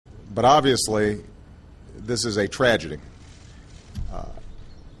But obviously, this is a tragedy.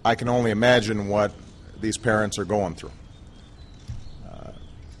 I can only imagine what these parents are going through.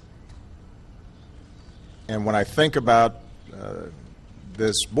 And when I think about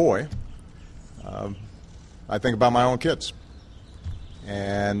this boy, I think about my own kids.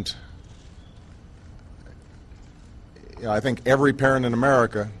 And I think every parent in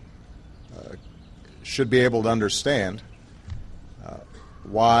America should be able to understand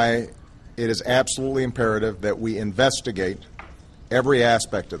why it is absolutely imperative that we investigate every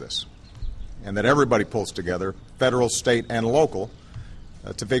aspect of this, and that everybody pulls together, federal, state, and local,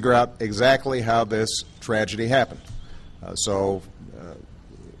 to figure out exactly how this tragedy happened. So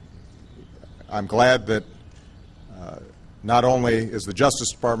I'm glad that not only is the Justice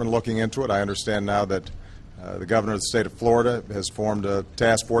Department looking into it, I understand now that the governor of the state of Florida has formed a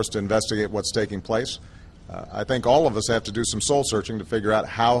task force to investigate what's taking place. I think all of us have to do some soul searching to figure out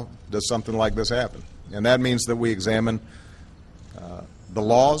how does something like this happen. And that means that we examine the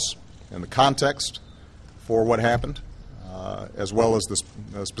laws and the context for what happened, as well as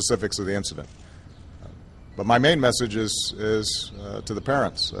the specifics of the incident. But my main message is to the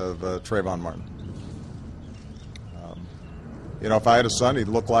parents of Trayvon Martin. If I had a son, he'd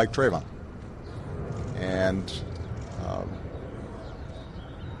look like Trayvon. And,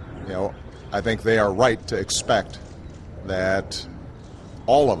 I think they are right to expect that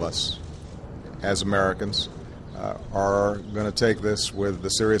all of us as Americans are going to take this with the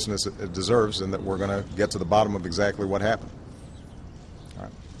seriousness it deserves, and that we're going to get to the bottom of exactly what happened.